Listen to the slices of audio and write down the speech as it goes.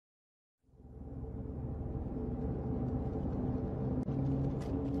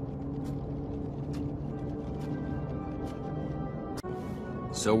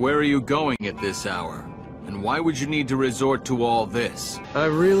So where are you going at this hour? And why would you need to resort to all this? I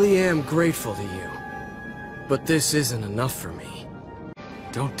really am grateful to you. But this isn't enough for me.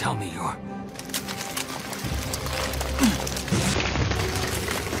 Don't tell me you're...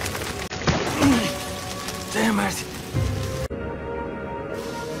 Damn it!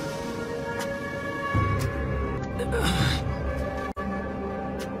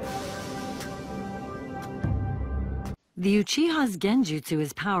 The Uchiha's genjutsu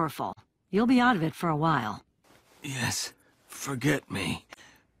is powerful. You'll be out of it for a while. Yes, forget me.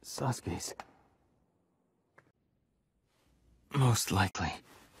 Sasuke's... most likely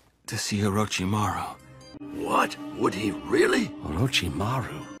to see Orochimaru. What? Would he really?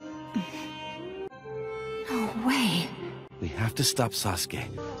 Orochimaru? No way. We have to stop Sasuke.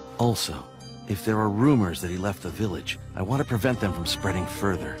 Also, if there are rumors that he left the village, I want to prevent them from spreading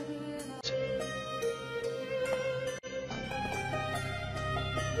further.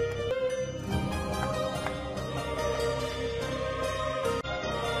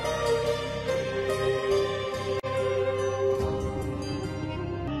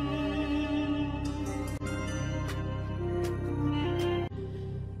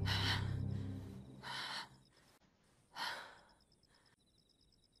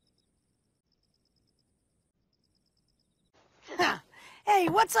 Hey,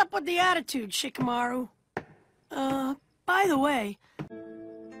 what's up with the attitude, Shikamaru? By the way...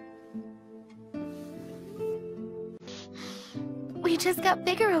 We just got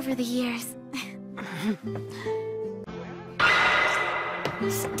bigger over the years.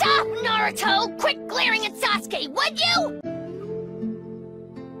 Stop, Naruto! Quit glaring at Sasuke, would you?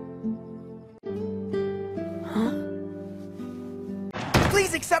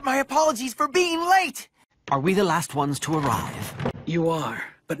 Please accept my apologies for being late! Are we the last ones to arrive? You are,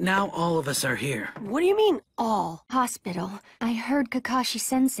 but now all of us are here. What do you mean, all? Hospital. I heard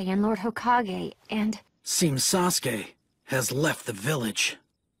Kakashi-sensei and Lord Hokage, and... Seems Sasuke has left the village.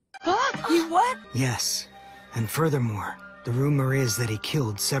 Huh? He what? Yes. And furthermore, the rumor is that he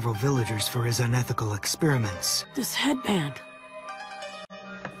killed several villagers for his unethical experiments. This headband...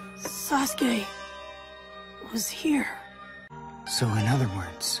 Sasuke... was here. So in other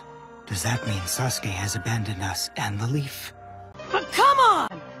words, does that mean Sasuke has abandoned us and the leaf? But come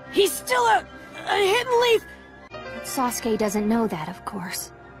on! He's still a hidden leaf! Sasuke doesn't know that, of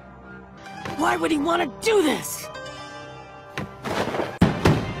course. Why would he want to do this?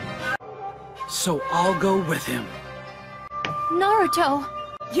 So I'll go with him. Naruto!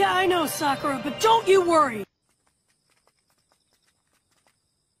 Yeah, I know, Sakura, but don't you worry!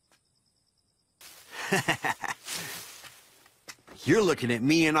 You're looking at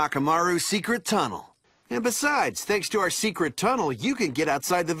me and Akamaru's secret tunnel. And besides, thanks to our secret tunnel, you can get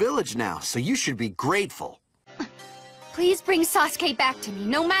outside the village now, so you should be grateful. Please bring Sasuke back to me,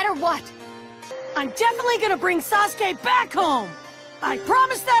 no matter what! I'm definitely gonna bring Sasuke back home! I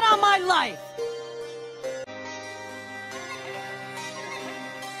promise that on my life!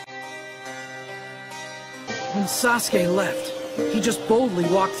 When Sasuke left, he just boldly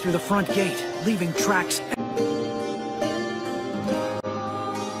walked through the front gate, leaving tracks.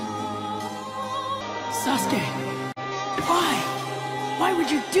 Sasuke, why? Why would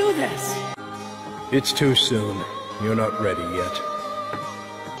you do this? It's too soon. You're not ready yet.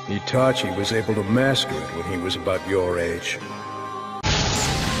 Itachi was able to master it when he was about your age. 3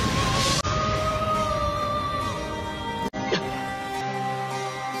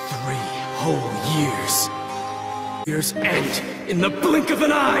 whole years. Years end in the blink of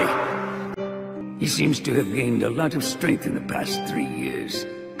an eye! He seems to have gained a lot of strength in the past 3 years.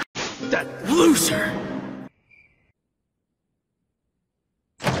 That loser!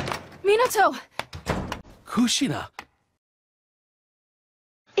 Minato! Kushina!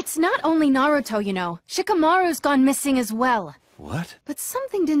 It's not only Naruto, you know. Shikamaru's gone missing as well. What? But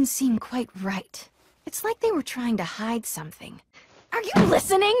something didn't seem quite right. It's like they were trying to hide something. Are you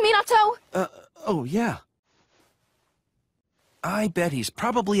listening, Minato? Oh yeah. I bet he's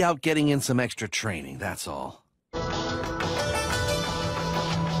probably out getting in some extra training, that's all.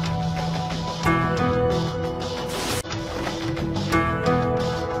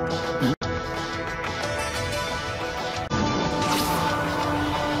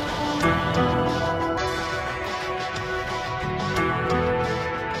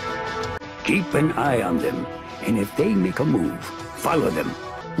 Keep an eye on them, and if they make a move, follow them.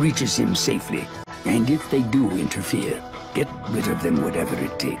 Reaches him safely, and if they do interfere, get rid of them whatever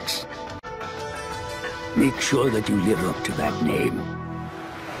it takes. Make sure that you live up to that name.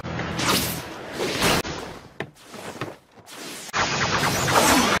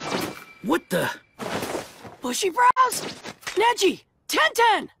 What the? Bushy brows? Neji,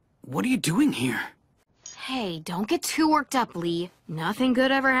 Tenten! What are you doing here? Hey, don't get too worked up, Lee. Nothing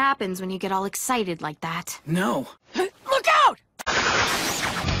good ever happens when you get all excited like that. No. Look out!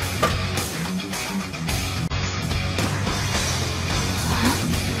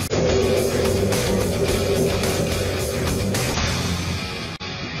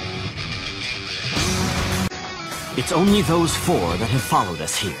 It's only those 4 that have followed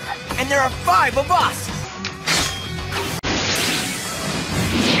us here. And there are 5 of us!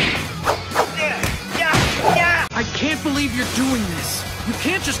 I can't believe you're doing this. You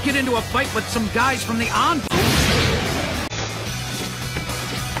can't just get into a fight with some guys from the Anbu.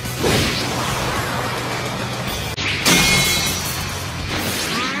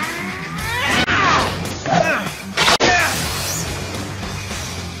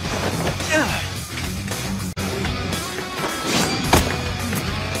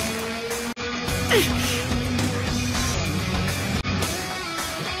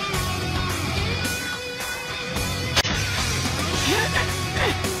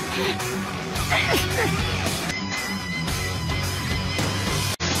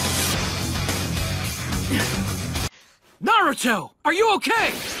 Naruto, are you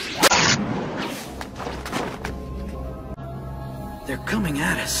okay? They're coming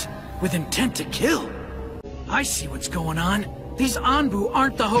at us with intent to kill. I see what's going on. These Anbu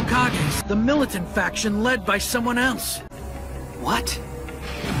aren't the Hokages, the militant faction led by someone else. What?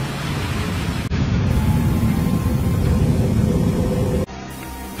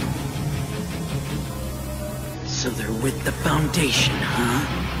 So they're with the Foundation,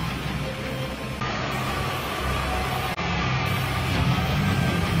 huh?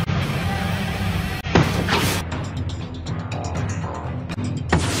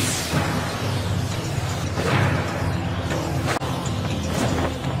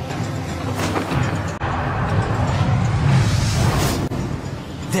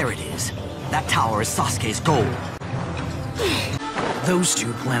 There it is. That tower is Sasuke's goal. Those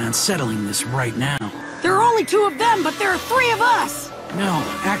 2 plan on settling this right now. There are only 2 of them, but there are 3 of us! No,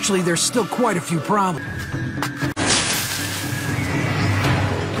 actually, there's still quite a few problems.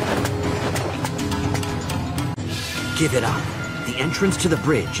 Give it up. The entrance to the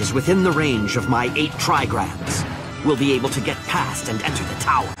bridge is within the range of my 8 trigrams. We'll be able to get past and enter the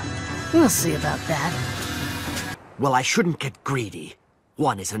tower. We'll see about that. Well, I shouldn't get greedy.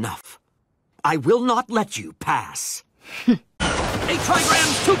 1 is enough. I will not let you pass. 8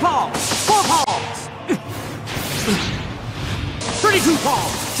 trigrams, 2 palms, 4 palms! 32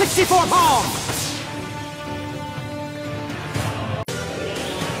 palms, 64 palms!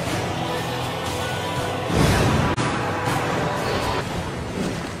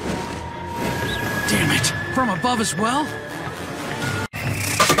 Damn it! From above as well?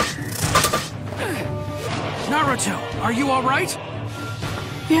 Naruto, are you alright?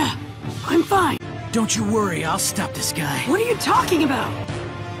 Yeah, I'm fine. Don't you worry, I'll stop this guy. What are you talking about?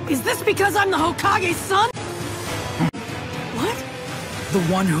 Is this because I'm the Hokage's son? What? The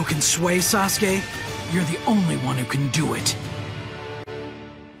one who can sway Sasuke? You're the only one who can do it.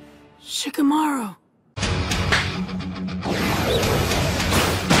 Shikamaru.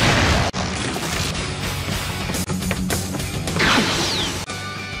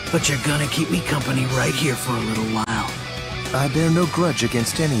 But you're gonna keep me company right here for a little while. I bear no grudge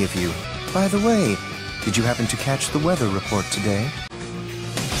against any of you. By the way, did you happen to catch the weather report today?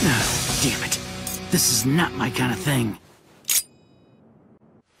 Oh, damn it. This is not my kind of thing.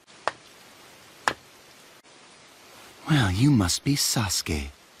 Well, you must be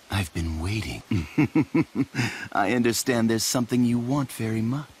Sasuke. I've been waiting. I understand there's something you want very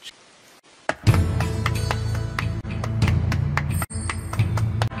much.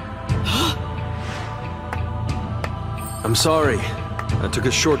 I'm sorry. I took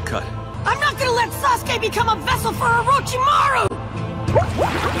a shortcut. I'm not gonna let Sasuke become a vessel for Orochimaru!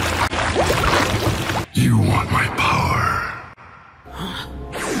 You want my power.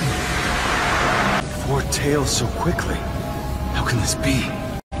 4 tails so quickly. How can this be?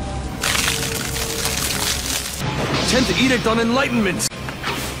 10th Edict on Enlightenment!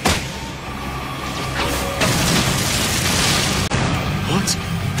 What?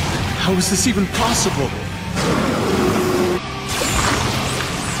 How is this even possible?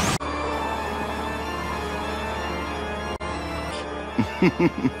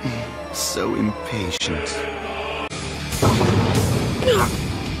 So impatient.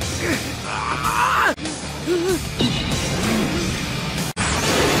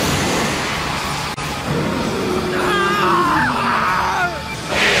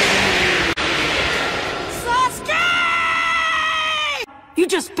 Sasuke! You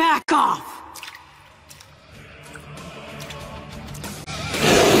just back off!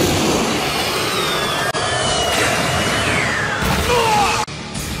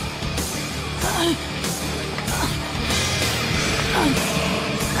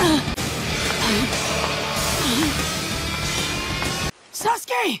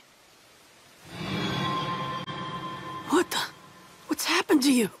 happened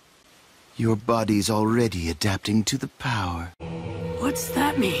to you? Your body's already adapting to the power. What's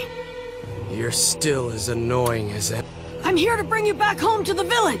that mean? You're still as annoying as ever. I'm here to bring you back home to the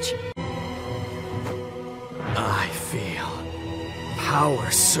village. I feel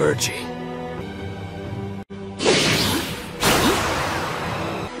power surging.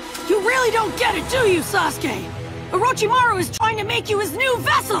 You really don't get it, do you, Sasuke? Orochimaru is trying to make you his new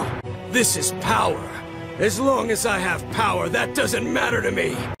vessel! This is power. As long as I have power, that doesn't matter to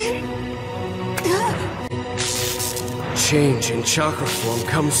me. Change in chakra form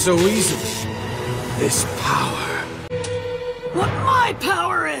comes so easily. This power. What my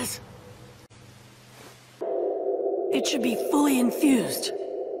power is! It should be fully infused.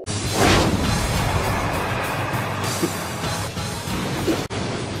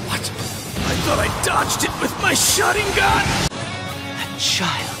 What? I thought I dodged it with my shotting gun! That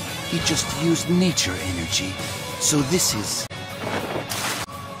child, he just used nature energy. So this is...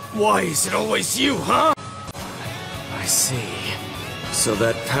 Why is it always you, huh? I see. So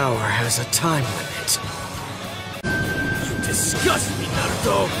that power has a time limit. You disgust me,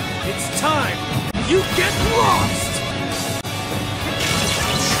 Naruto! It's time! You get lost!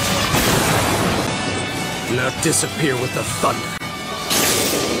 Now disappear with the thunder.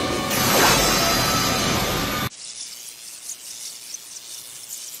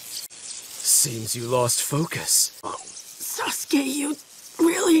 Seems you lost focus. Sasuke, you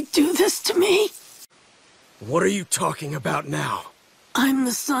really do this to me? What are you talking about now? I'm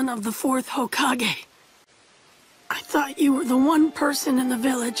the son of the 4th Hokage. I thought you were the one person in the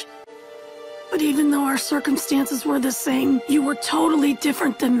village. But even though our circumstances were the same, you were totally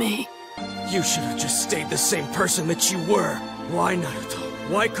different than me. You should have just stayed the same person that you were. Why, Naruto?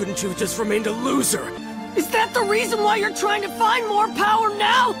 Why couldn't you have just remained a loser? Is that the reason why you're trying to find more power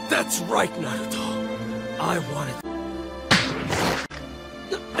now? That's right, Naruto. I wanted...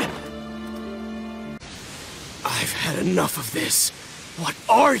 I've had enough of this. What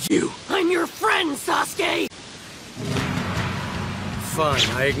are you? I'm your friend, Sasuke! Fine,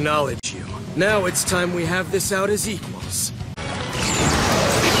 I acknowledge you. Now it's time we have this out as equals.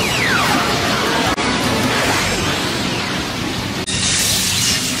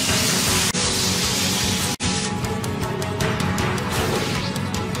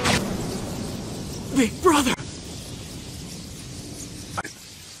 Big brother!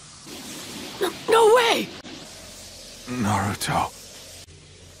 No way! Naruto.